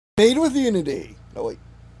Made with Unity. Oh, wait.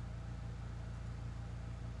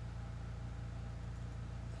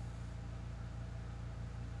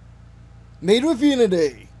 Made with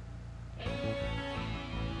Unity.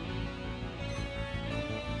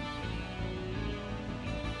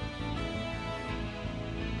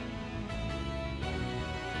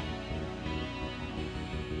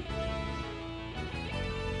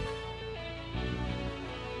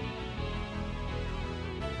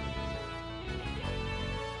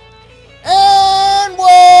 And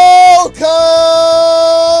welcome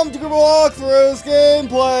to Group Walkthrough's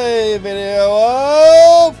gameplay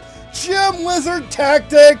video of Gem Wizard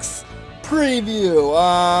Tactics Preview.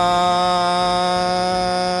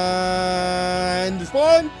 I'm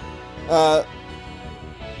Spawn.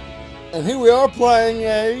 And here we are playing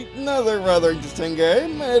another rather interesting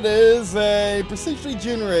game. It is a procedurally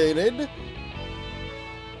generated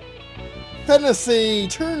fantasy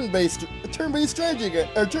turn-based strategy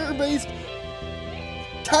or turn-based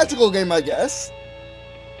tactical game, I guess.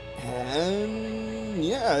 And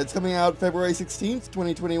yeah, it's coming out February 16th,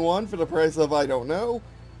 2021 for the price of I don't know.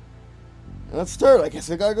 And let's start. I guess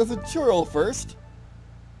we gotta go through the tutorial first.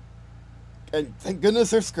 And thank goodness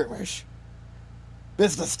there's Skirmish.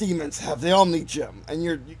 Business demons have the Omni Gem,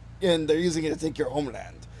 and they're using it to take your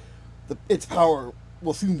homeland. Its power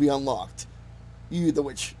will soon be unlocked. You,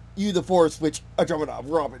 the Force Witch Andromeda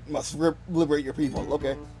Robin, must liberate your people.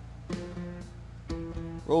 Okay.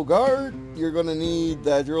 Roll guard. You're gonna need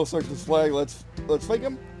that drill sergeant's flag. Let's fake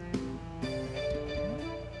him. Okay,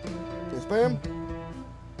 spam.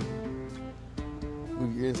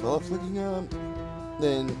 Move your units while left clicking on.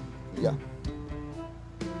 Then yeah.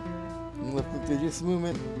 And left click to adjust the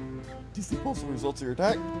movement. To see postal results of your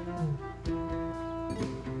attack.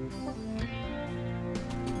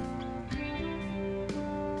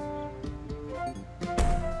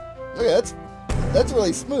 Okay, that's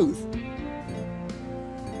really smooth.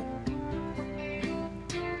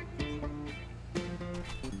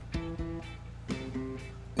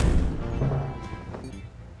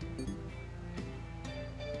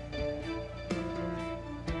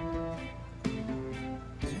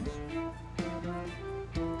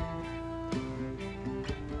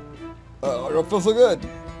 Oh, I don't feel so good.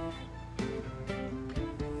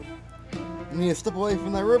 You need to step away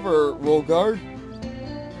from that river, roll guard.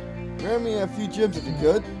 Grab me a few gems if you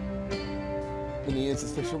could. Many its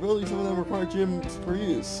special abilities, some of them require gems per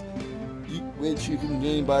use, which you can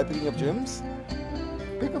gain by picking up gems.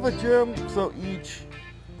 Pick up a gem so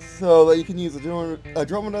that you can use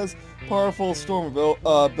Andromeda's powerful storm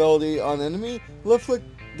ability on enemy. Left click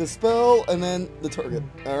the spell and then the target.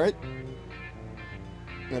 Alright.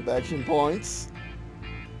 And action points.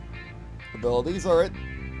 Abilities, alright.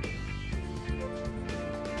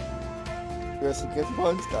 Rest of the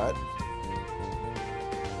points, got it.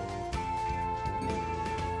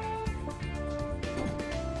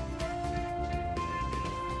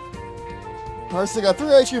 Alright, so I got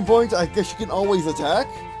 3 action points. I guess you can always attack.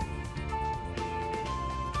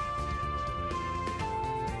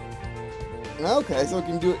 Okay, so we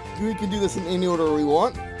can do this in any order we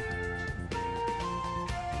want.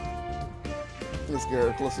 Let's get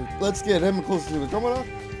her closer. Let's get him closer to Andromeda.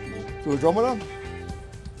 To Andromeda.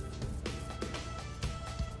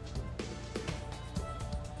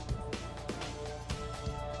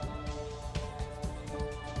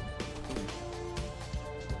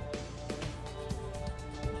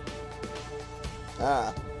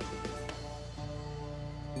 Ah.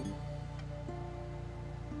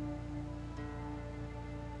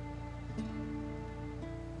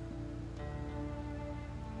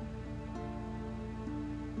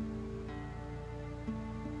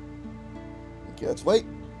 Okay, let's wait.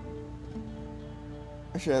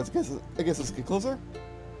 Actually, I guess let's get closer.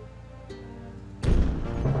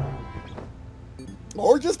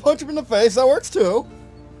 Or just punch him in the face, that works too.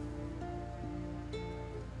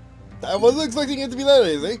 I wasn't expecting it to be that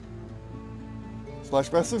easy.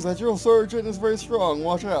 Splashmaster's natural sergeant is very strong.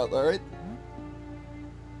 Watch out, alright?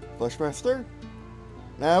 Splashmaster?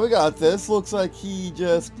 Now we got this. Looks like he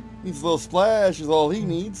just needs a little splash is all he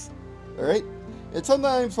needs. Alright? It's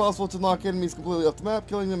sometimes possible to knock enemies completely off the map,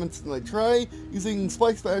 killing them instantly. Try using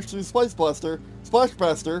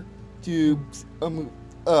Splashmaster to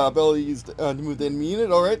ability used to move the enemy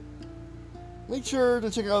unit, alright? Make sure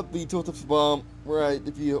to check out the tooltips bomb, right?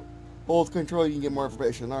 If you hold control, you can get more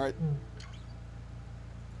information, alright?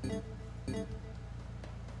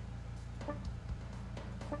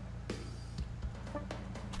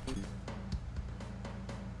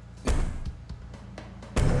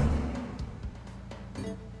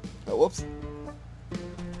 Oh, whoops.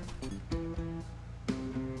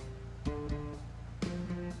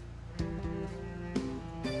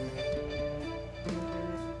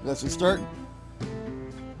 Let's restart.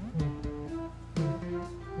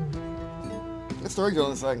 Let's start on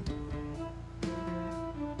this thing.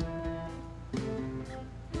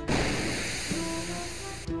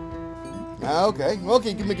 Okay,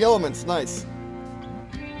 okay, give me elements, nice.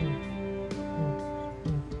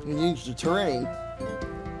 You need the terrain.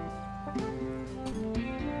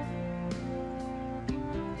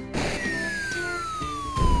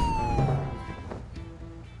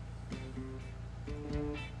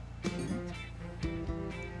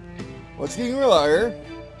 What's getting real higher?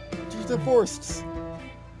 Choose the forests.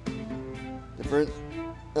 Different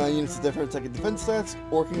units of different attack and defense stats.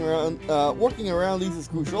 Working around these is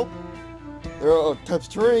crucial. There are types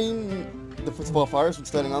of terrain, different small fires when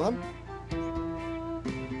standing on them.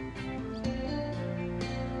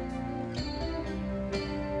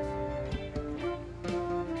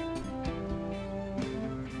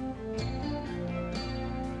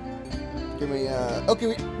 Give me,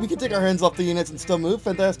 okay, we can take our hands off the units and still move.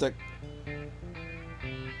 Fantastic.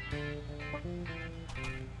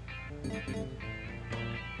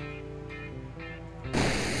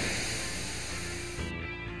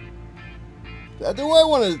 That do what I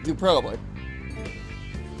want to do, probably.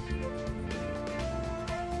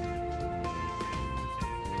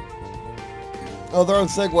 Oh, they're on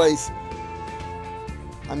segways.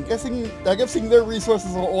 I'm guessing their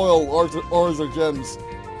resources are oil, ours are gems.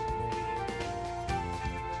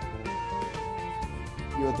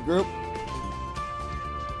 You with the group?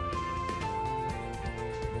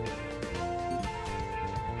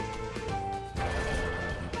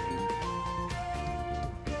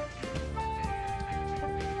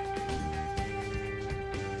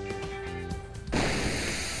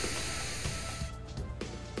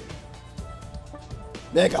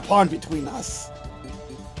 Make a pond between us.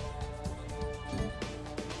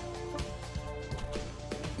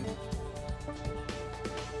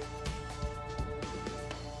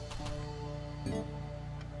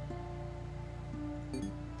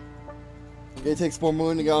 Okay, it takes 4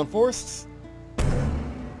 million to get on forests.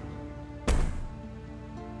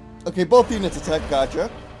 Okay, both units attack, gotcha.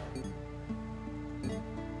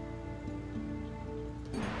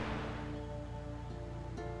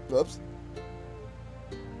 Whoops.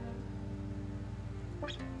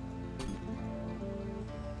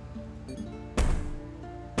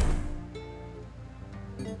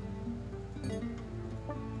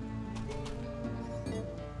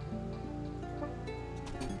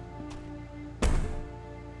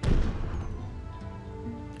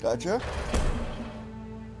 Gotcha.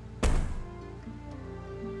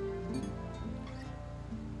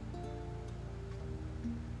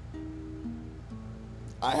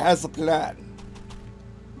 I has a plan.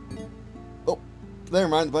 Oh, never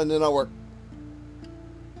mind, the button did not work.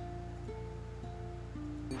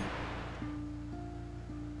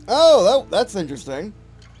 Oh, that's interesting.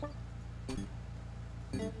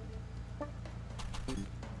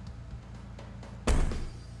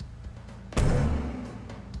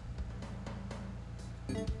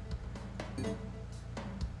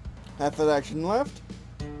 Half that action left.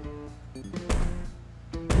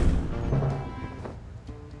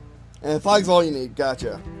 And the flag's all you need,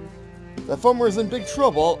 gotcha. The farmer's in big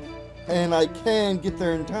trouble, and I can get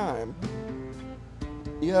there in time.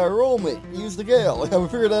 You gotta roll me, use the gale. Yeah, we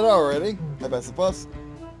figured that out already. I pass the bus.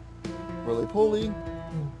 Roly-poly.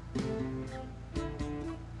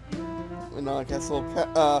 And now I castle,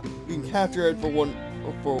 you can capture it for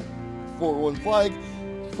one flag.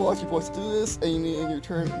 Full action points to do this, and you need in your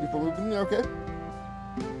turn before moving there, okay?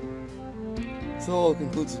 So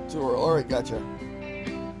concludes the tutorial. Alright, gotcha.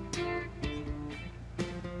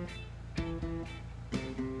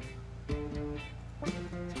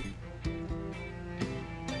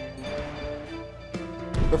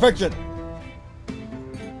 Perfection!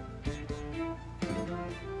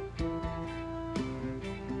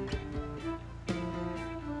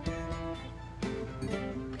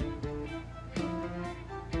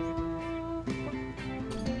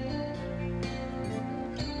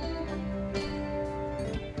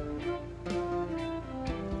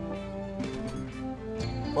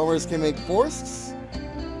 Farmers can make forests.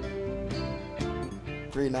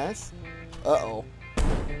 Pretty nice. Uh-oh.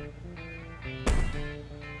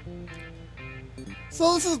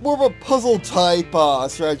 So this is more of a puzzle type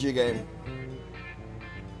strategy game.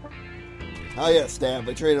 Oh yes, damn,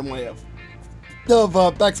 they trade him way of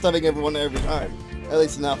backstabbing everyone every time. At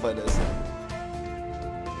least in Alpha it is.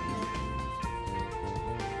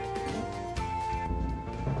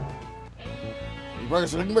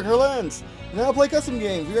 Progress taking back our lands. Now play custom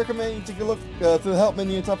games. We recommend you take a look through the help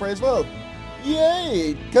menu in top right as well.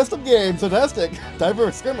 Yay! Custom games, fantastic. Time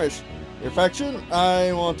for Skirmish. Your faction?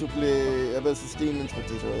 I want to play Abyssus Demons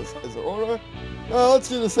Potatoes as Aurora. Let's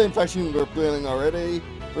do the same faction we were playing already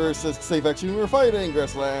versus the same faction we were fighting.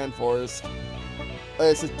 Grassland, Forest.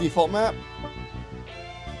 It's a default map.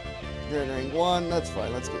 You're in rank 1, that's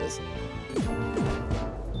fine, let's do this.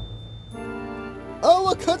 Oh,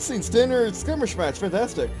 look, cutscene, standard skirmish match,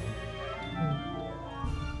 fantastic.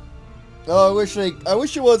 Oh, I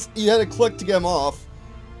wish it was, you had to click to get them off.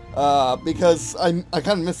 Because I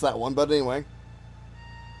kind of missed that one, but anyway.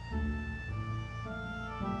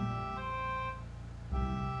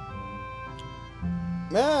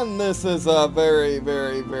 Man, this is very,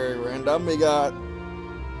 very, very random. We got...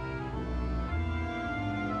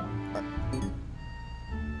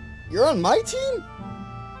 You're on my team?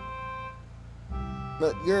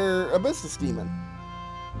 But you're Abyssus Demon.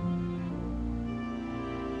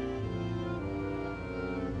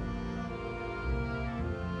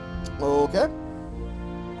 Okay.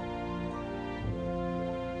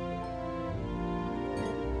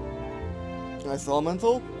 Nice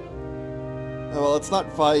elemental. Oh, well, let's not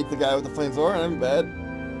fight the guy with the flamethrower, that'd be bad.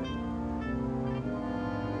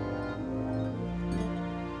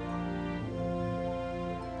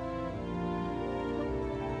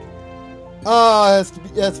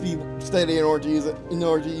 It has to be steady in order to use it,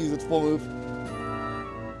 its full move.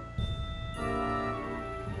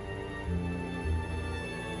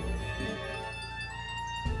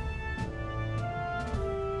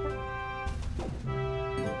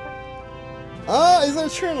 Is there a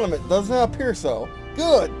turn limit? Does not appear so.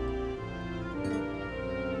 Good!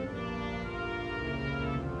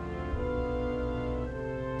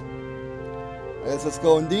 I guess let's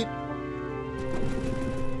go in deep.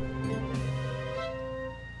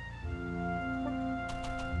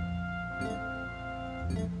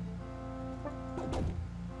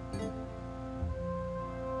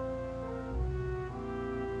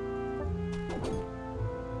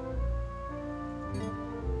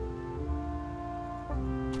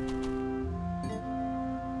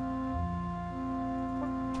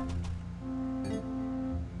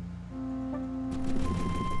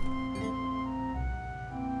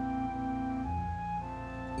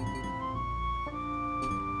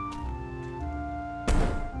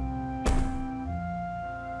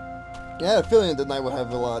 Yeah, I had a feeling that night would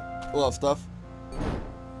have a lot of stuff.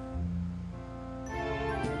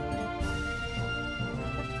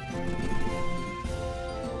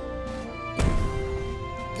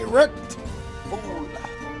 Get wrecked! Fool!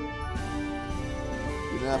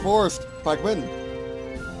 You didn't have forest. Pac-Man.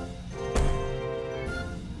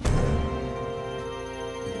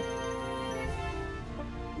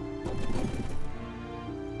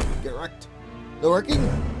 Get wrecked. No working?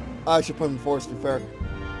 I should put him in forest to be fair.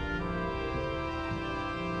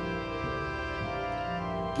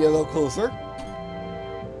 Get a little closer.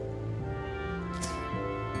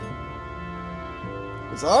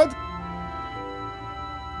 Wizard?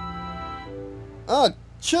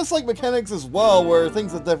 Just like mechanics as well, where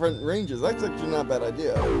things have different ranges. That's actually not a bad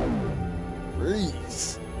idea.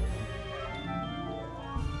 Freeze.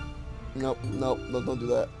 Nope, nope, no, don't do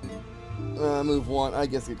that. Move one, I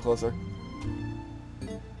guess get closer.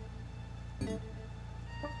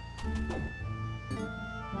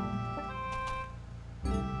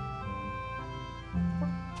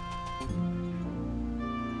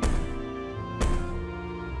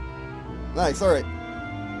 Nice, alright.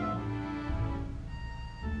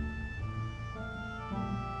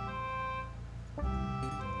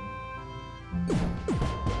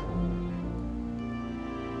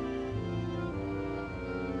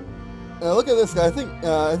 Look at this guy.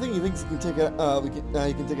 I think he thinks he can take it.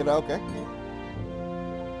 He can take it out. Okay.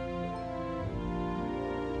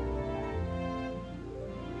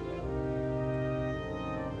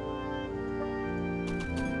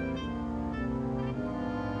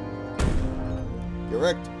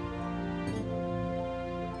 Correct.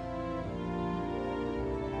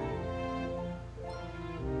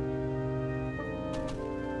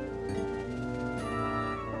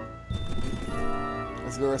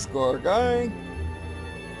 Let's go score guy.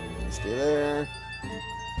 Stay there.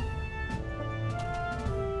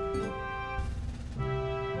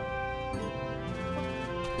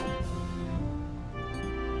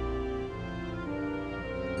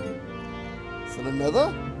 Is it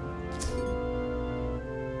another?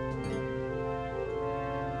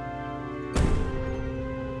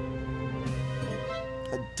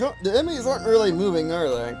 The enemies aren't really moving, are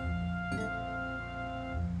they?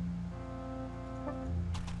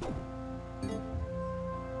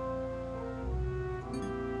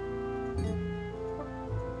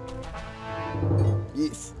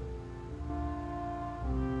 Yes.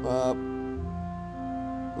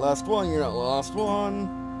 Last one, you're not last one.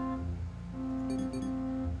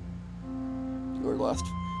 You're last.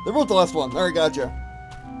 They're both the last one. Alright, gotcha.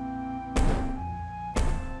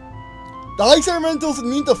 The Hex Elementals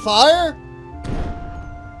immune to fire?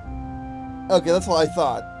 Okay, that's what I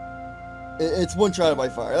thought. It's one-shot by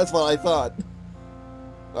fire. That's what I thought.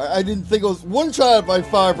 I didn't think it was one-shot by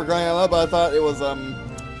fire for crying out loud, but I thought it was,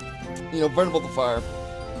 you know, vulnerable to fire.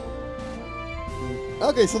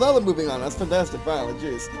 Okay, so now they're moving on. That's fantastic, finally.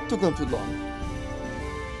 Jeez. Took them too long.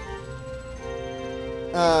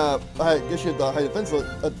 I guess you had the high defense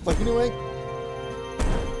like anyway.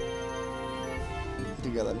 You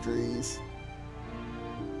got them trees.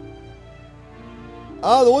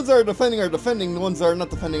 Ah, the ones that are defending. The ones that are not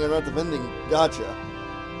defending are not defending. Gotcha.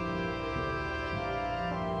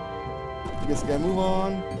 I guess we gotta move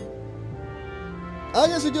on. I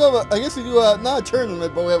guess we do have not a turn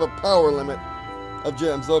limit, but we have a power limit of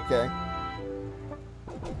gems. Okay.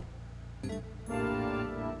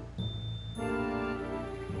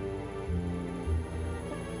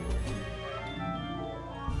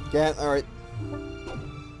 Can't. All right.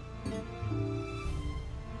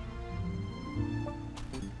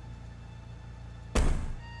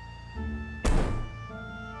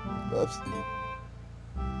 Oops.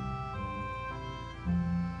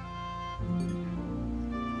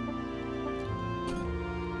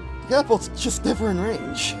 The apple's just never in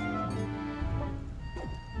range.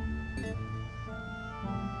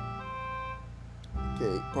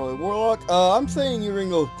 Okay, probably Warlock. I'm saying you're gonna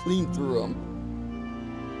go clean through them.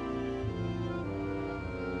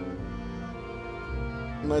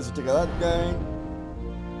 Might as well take out that guy.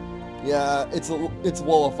 Yeah, it's a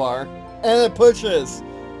wall of fire. And it pushes!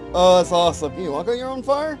 Oh, that's awesome. Can you walk on your own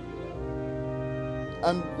fire?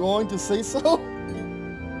 I'm going to say so.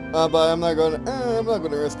 But I'm not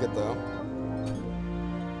gonna risk it though.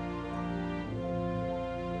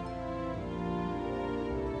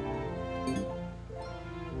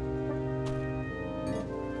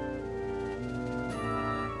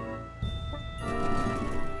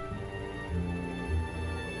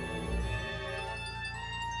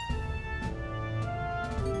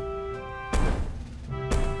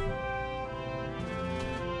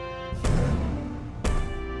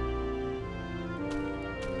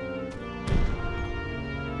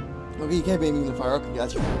 Okay, you can't be aiming the fire. Okay,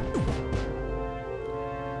 gotcha.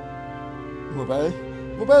 More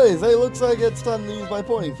baddies. It looks like it's time to use my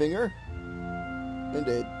pointing finger.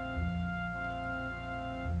 Indeed.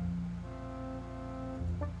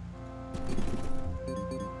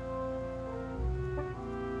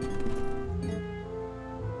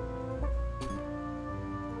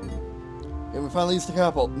 And we finally used the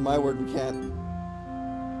catapult. My word, we can't.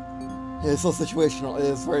 It's so situational. It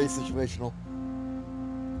is very situational.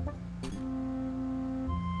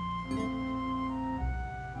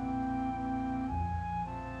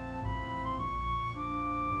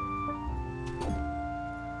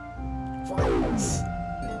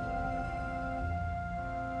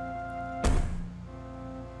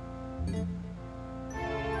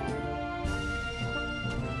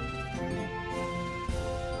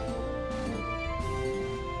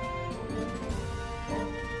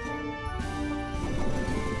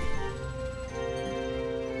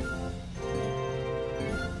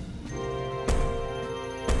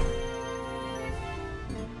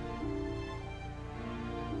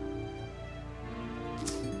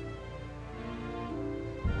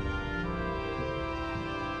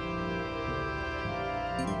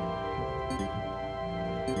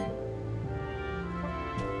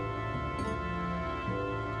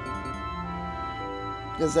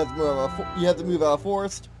 Because you have to move out of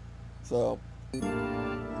forest, so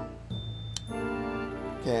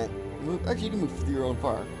can't move. Actually, you can move through your own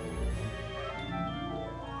fire.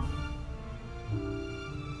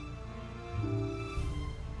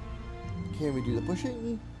 Can we do the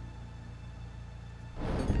pushing?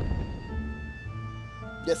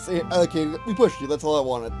 Yes. Okay, we pushed you. That's all I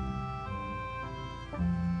wanted.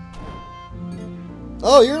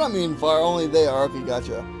 Oh, you're not mean fire. Only they are. Okay,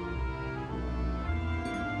 gotcha.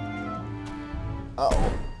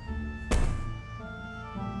 Uh-oh.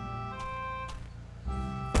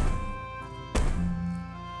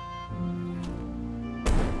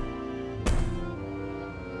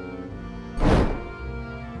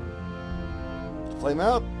 Flame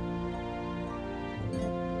out.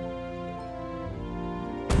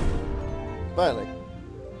 Finally.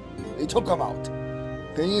 You took him out.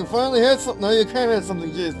 Can you finally hit something? No, you can't hit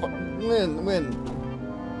something. Jeez.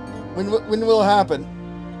 When will it happen?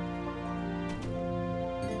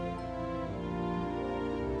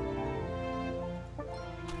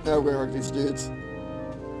 Now we're gonna work these dudes.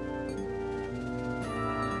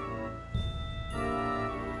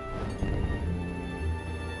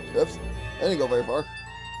 Oops. I didn't go very far.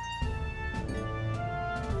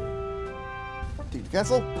 Take the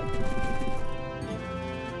castle.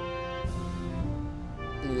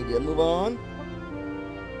 Need to get move on.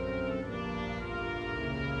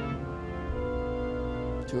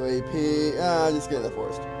 Two AP. Just get in the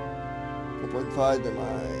forest. 1.5. Never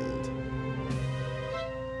mind.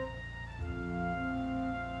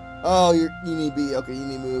 Oh, you need B. Okay, you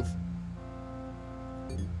need move.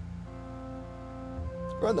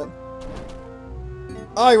 Run them.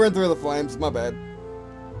 Oh, I ran through the flames. My bad.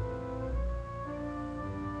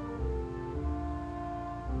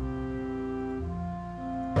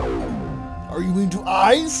 Are you into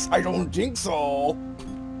ice? I don't think so.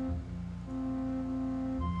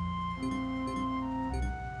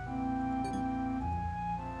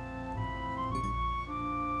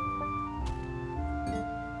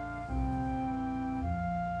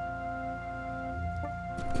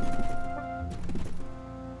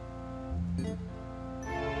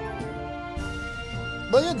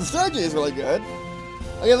 But yeah, the strategy is really good.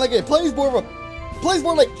 Again, like it plays more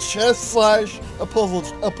like chess slash a puzzle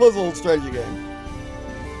strategy game.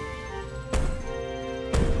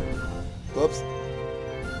 Whoops.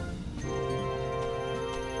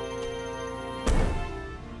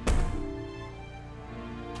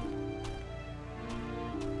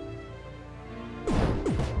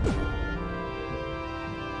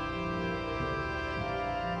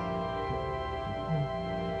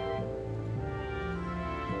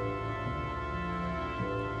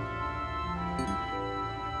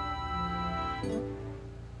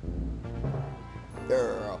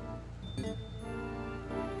 Girl.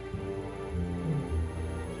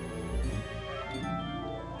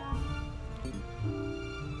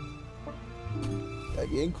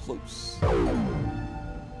 Getting close.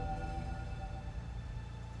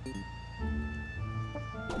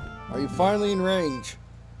 Are you finally in range?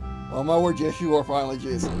 Oh my word, yes you are finally,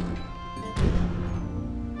 Jason.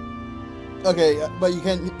 Okay, but you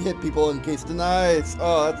can't hit people in case denies.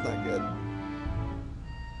 Oh, that's not good.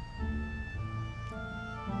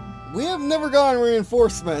 We have never gotten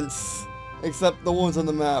reinforcements, except the ones on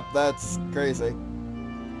the map. That's crazy.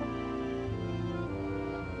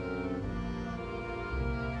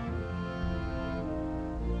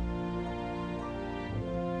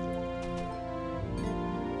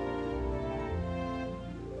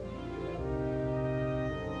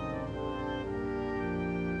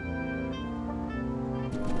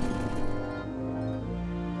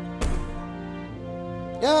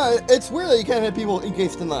 Yeah, it's weird that you can't hit people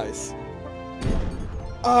encased in ice.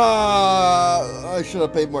 I should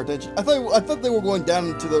have paid more attention. I thought they were going down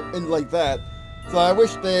into the like that. So I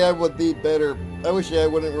wish they would be better. I wish I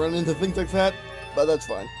wouldn't run into things like that, but that's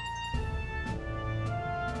fine.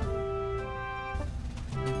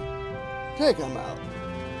 Okay, come out.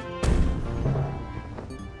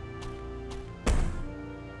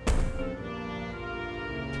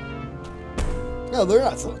 No, they're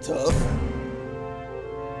not so tough.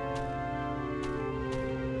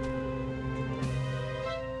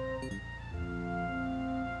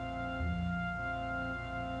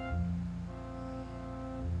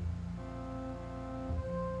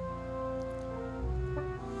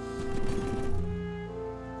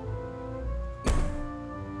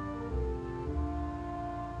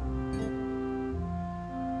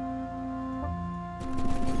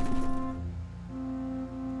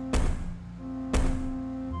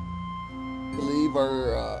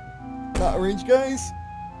 Our not range guys.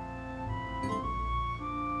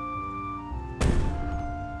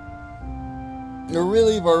 No,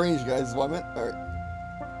 relieve our range guys is what I meant. Alright.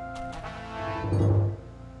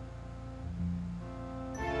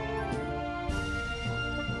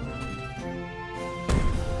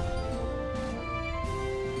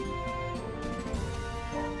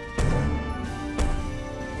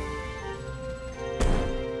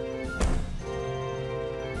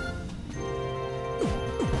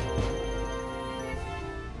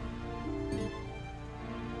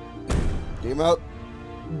 Get him out.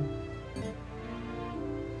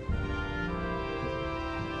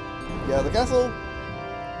 Get out of the castle.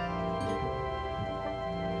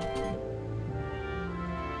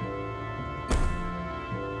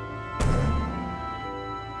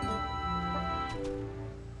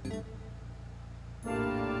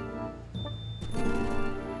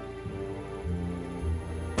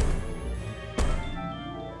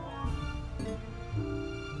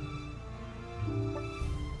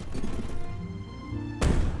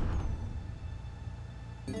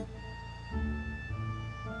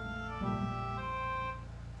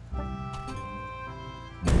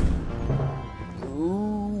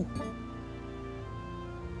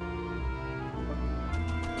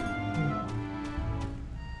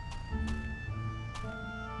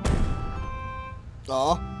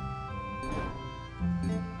 Aw.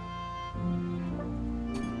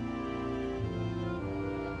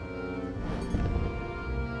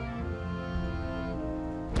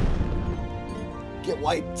 Get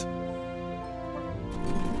wiped.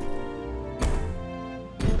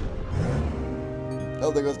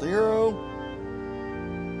 Oh, there goes the hero.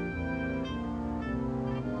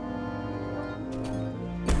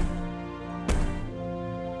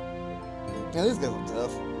 Yeah, these guys are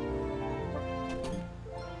tough.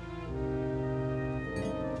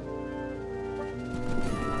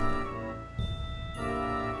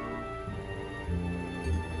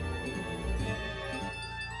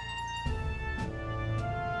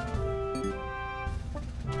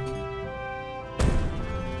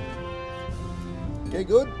 Okay,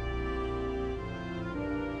 good.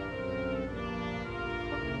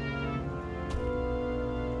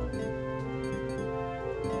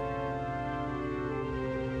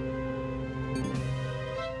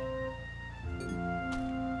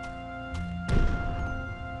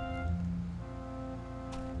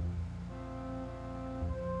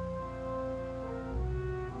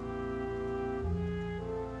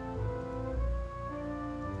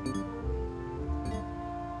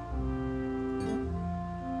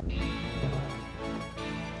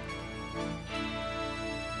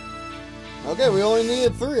 Okay, we only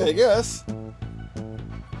needed 3, I guess.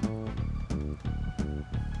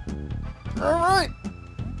 Alright!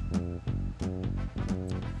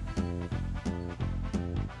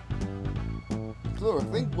 So I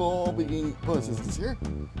think we'll all be getting bonuses this year.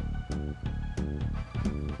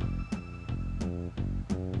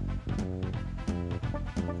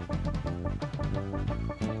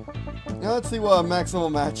 Now let's see what a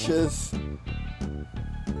maximum match is.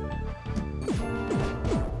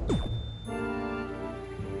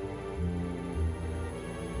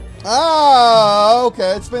 Ah,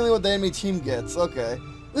 okay. It's mainly what the enemy team gets. Okay,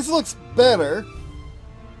 this looks better.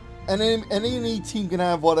 And any team can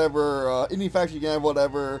have whatever. Any faction can have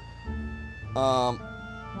whatever.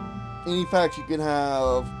 Any faction can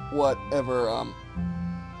have whatever.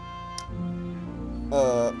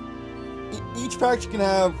 Each faction can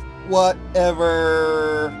have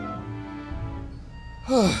whatever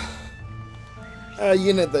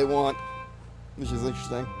unit they want, which is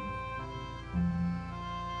interesting.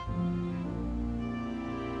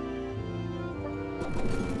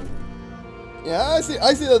 Yeah, I see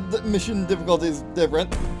that the mission difficulty is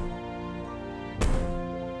different.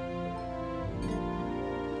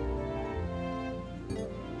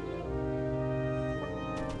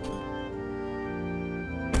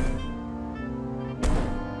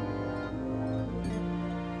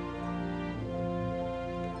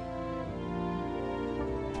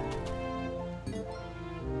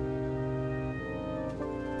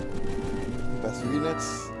 Best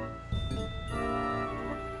units.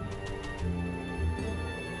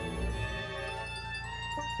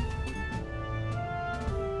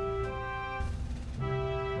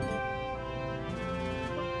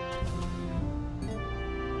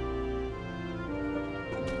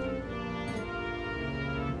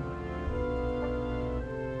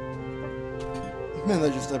 Man,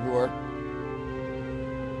 they're just everywhere.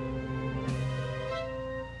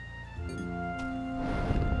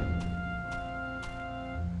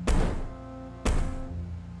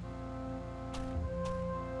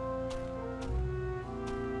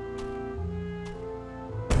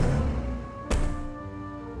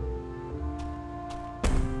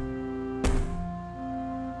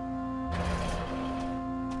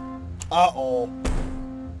 Uh-oh.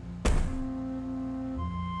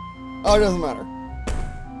 Oh, it doesn't matter.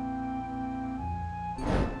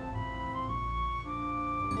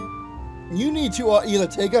 You need to either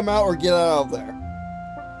take him out or get out of there.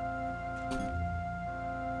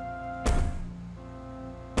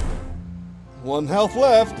 One health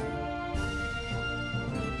left.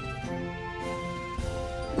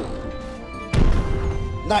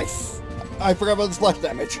 Nice. I forgot about the splash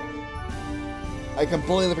damage. I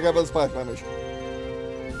completely forgot about the splash damage.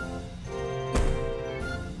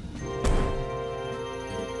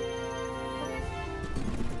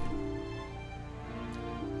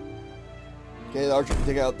 Okay, the archer can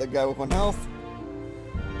take out that guy with 1 health.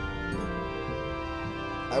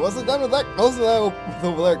 I wasn't done with that. I wasn't done with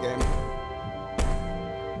over there game.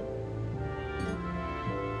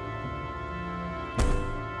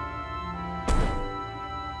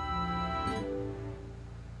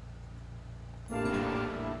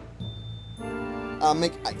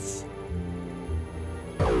 Make ice.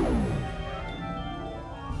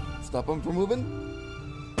 Stop him from moving.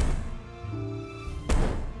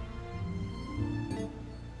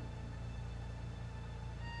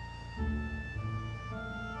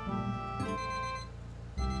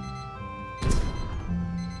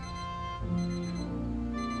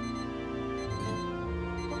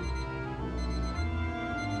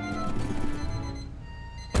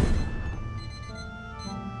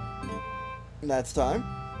 And that's time.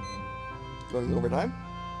 Going overtime.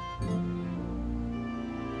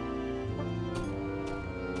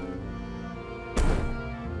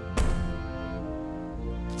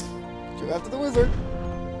 Go after the wizard.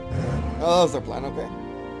 Oh, that was their plan, okay.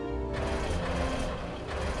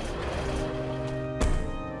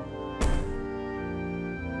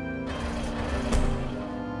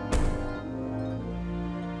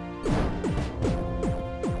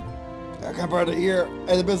 I come out of here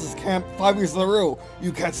at the business camp 5 years in a row.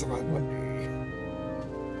 You can't survive one day.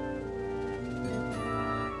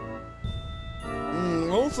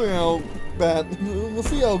 We'll see how bad. We'll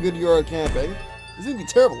see how good you are at camping. You're gonna be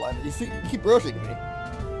terrible at it. You keep rushing me.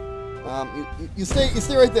 You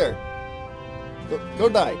stay right there. Go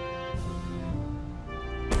die.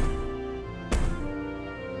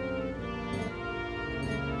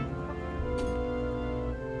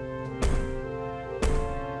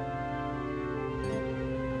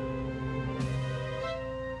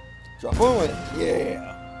 Drop on it.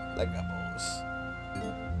 Yeah. Like apples.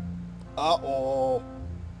 Uh-oh.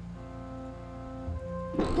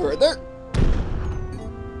 Go right there.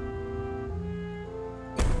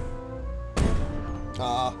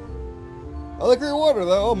 I like your water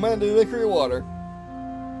though. Oh man, do you like your water?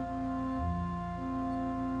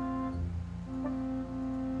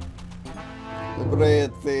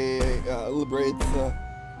 Liberate the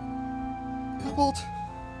Cobalt.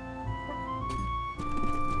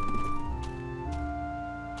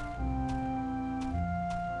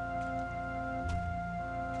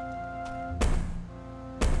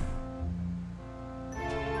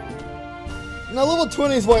 Now level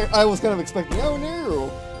 20 is what I was kind of expecting. Oh no!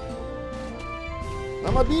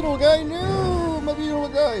 Not my beetle guy, no! My beetle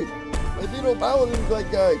guy! My beetle paladin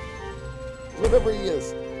guy! Whatever he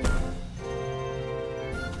is.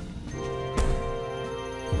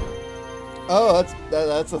 Oh,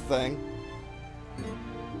 that's a thing.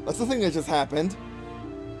 That's the thing that just happened.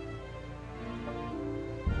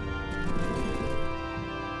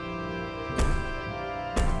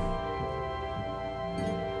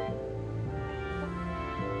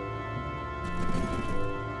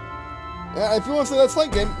 Yeah, if you want to say that's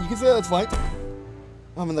flank game, you can say that's flank.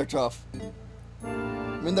 I mean, they're tough. I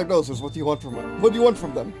mean, they're dozers. What do you want from them? What do you want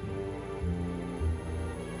from them?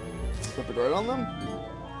 Flip it right on them?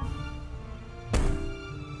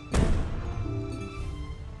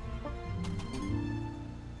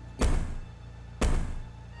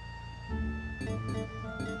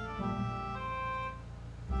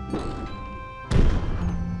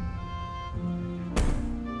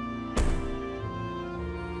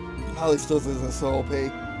 Holly still isn't so OP.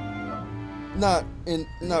 Not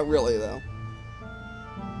really though.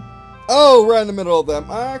 Oh, right in the middle of them.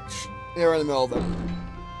 Yeah, right in the middle of them.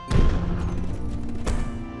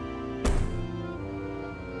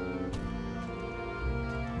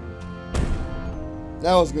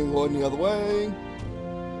 Now it's going to go the other way.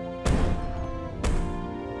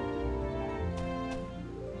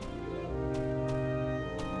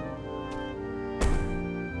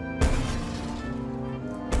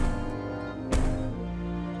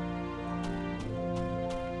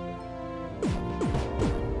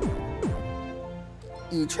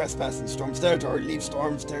 You trespass in Storm's territory. Leave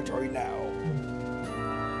Storm's territory now.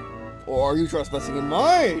 Or are you trespassing in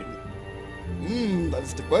mine?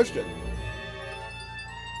 That's the question.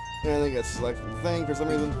 And I think it's like the thing for some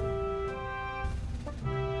reason.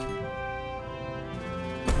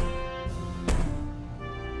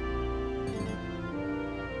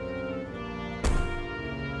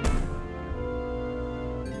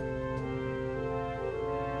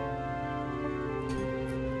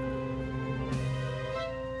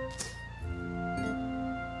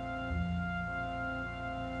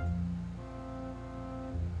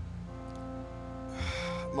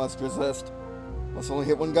 Must resist. Must only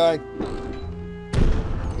hit one guy.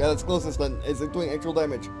 The guy that's closest then is doing actual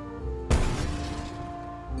damage.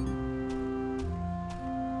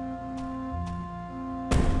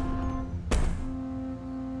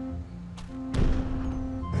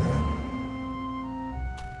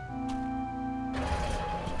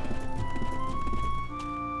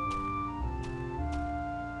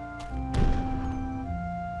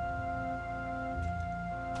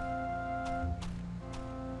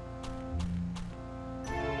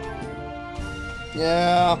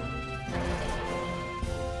 Yeah.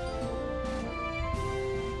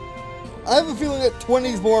 I have a feeling that 20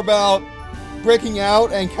 is more about breaking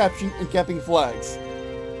out and capping flags.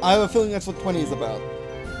 I have a feeling that's what 20 is about.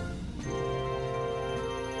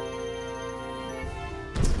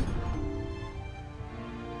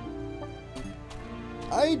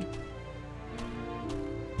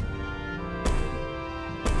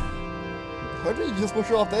 just push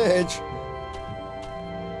her off the edge.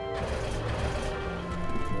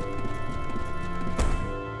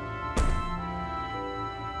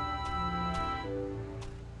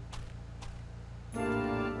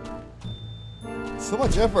 So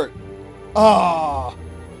much effort. Ah.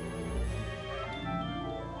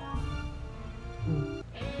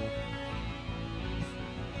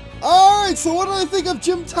 Alright, so what do I think of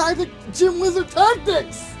Gym Wizard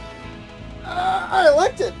Tactics? I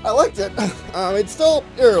liked it. It's still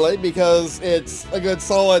early because it's a good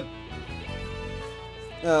solid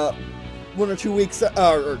 1 or 2 weeks,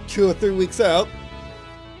 or 2 or 3 weeks out.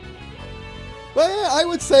 But yeah, I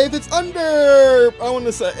would say if it's under,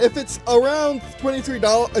 if it's around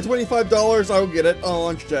 $25, I will get it on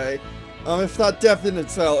launch day. If not, definite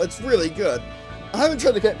sell. It's really good. I haven't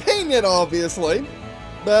tried the campaign yet, obviously,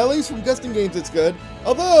 but at least from custom games, it's good.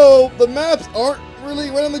 Although the maps aren't really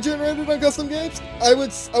randomly generated on custom games, I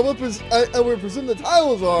would presume the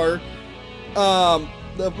tiles are,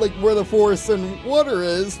 like where the forest and water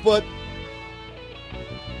is, but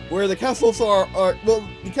where the castles are well,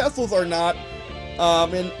 the castles are not.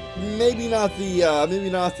 And maybe not the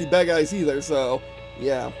bad guys either, so,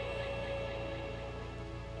 yeah.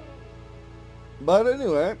 But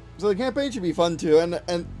anyway, so the campaign should be fun too, and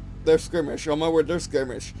they're Skirmish, oh my word, they're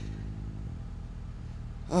Skirmish.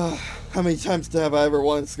 How many times have I ever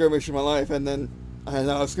won Skirmish in my life, and then, I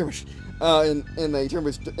know, Skirmish, in a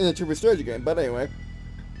turn-based strategy game, but anyway.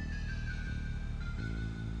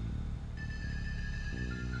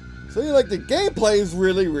 So, like, the gameplay is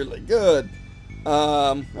really, really good.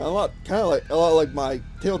 A lot like my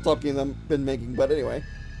tabletop game I've been making, but anyway,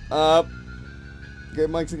 great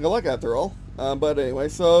minds think alike after all. But anyway,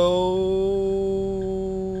 so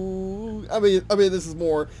I mean, this is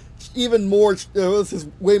this is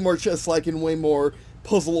way more chess-like and way more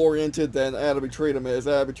puzzle-oriented than Tabletop is.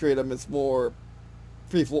 Tabletop is more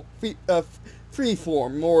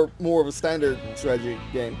free-form, more of a standard strategy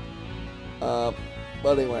game. But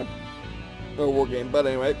anyway, or war game. But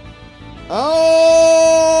anyway. Alright,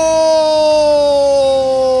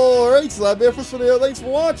 so that'll be it for this video. Thanks for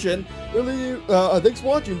watching. Really, thanks for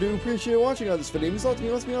watching. Do appreciate watching on this video. It means a lot to me.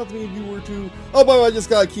 It must mean a lot to me if you were to. Oh, by the way, I just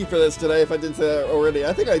got a key for this today. If I didn't say that already,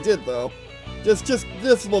 I think I did though. Just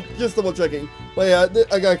double checking. But yeah,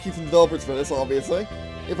 I got a key from developers for this, obviously.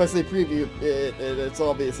 If I say preview, it's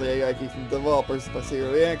obviously I got a key from developers. If I say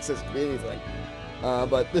early access, it could be anything.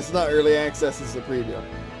 But this is not early access. This is a preview.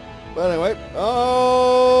 But anyway, alright,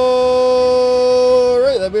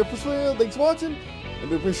 that'll be it for this video. Thanks for watching. And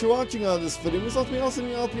we appreciate you watching on this video. It's also awesome.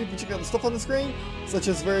 You can check out the stuff on the screen, such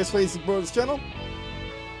as various ways to grow this channel.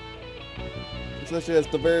 Especially as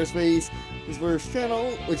the various ways this various channel,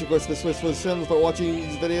 which of course this ways for this channel is by watching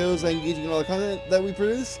these videos and engaging in all the content that we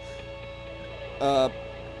produce. And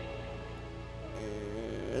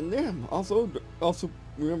yeah, also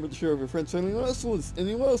remember to share with your friends and anyone else to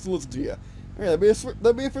listen to you. Alright,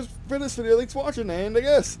 that'll be it for this video. Thanks for watching, and I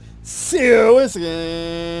guess see you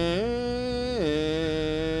again.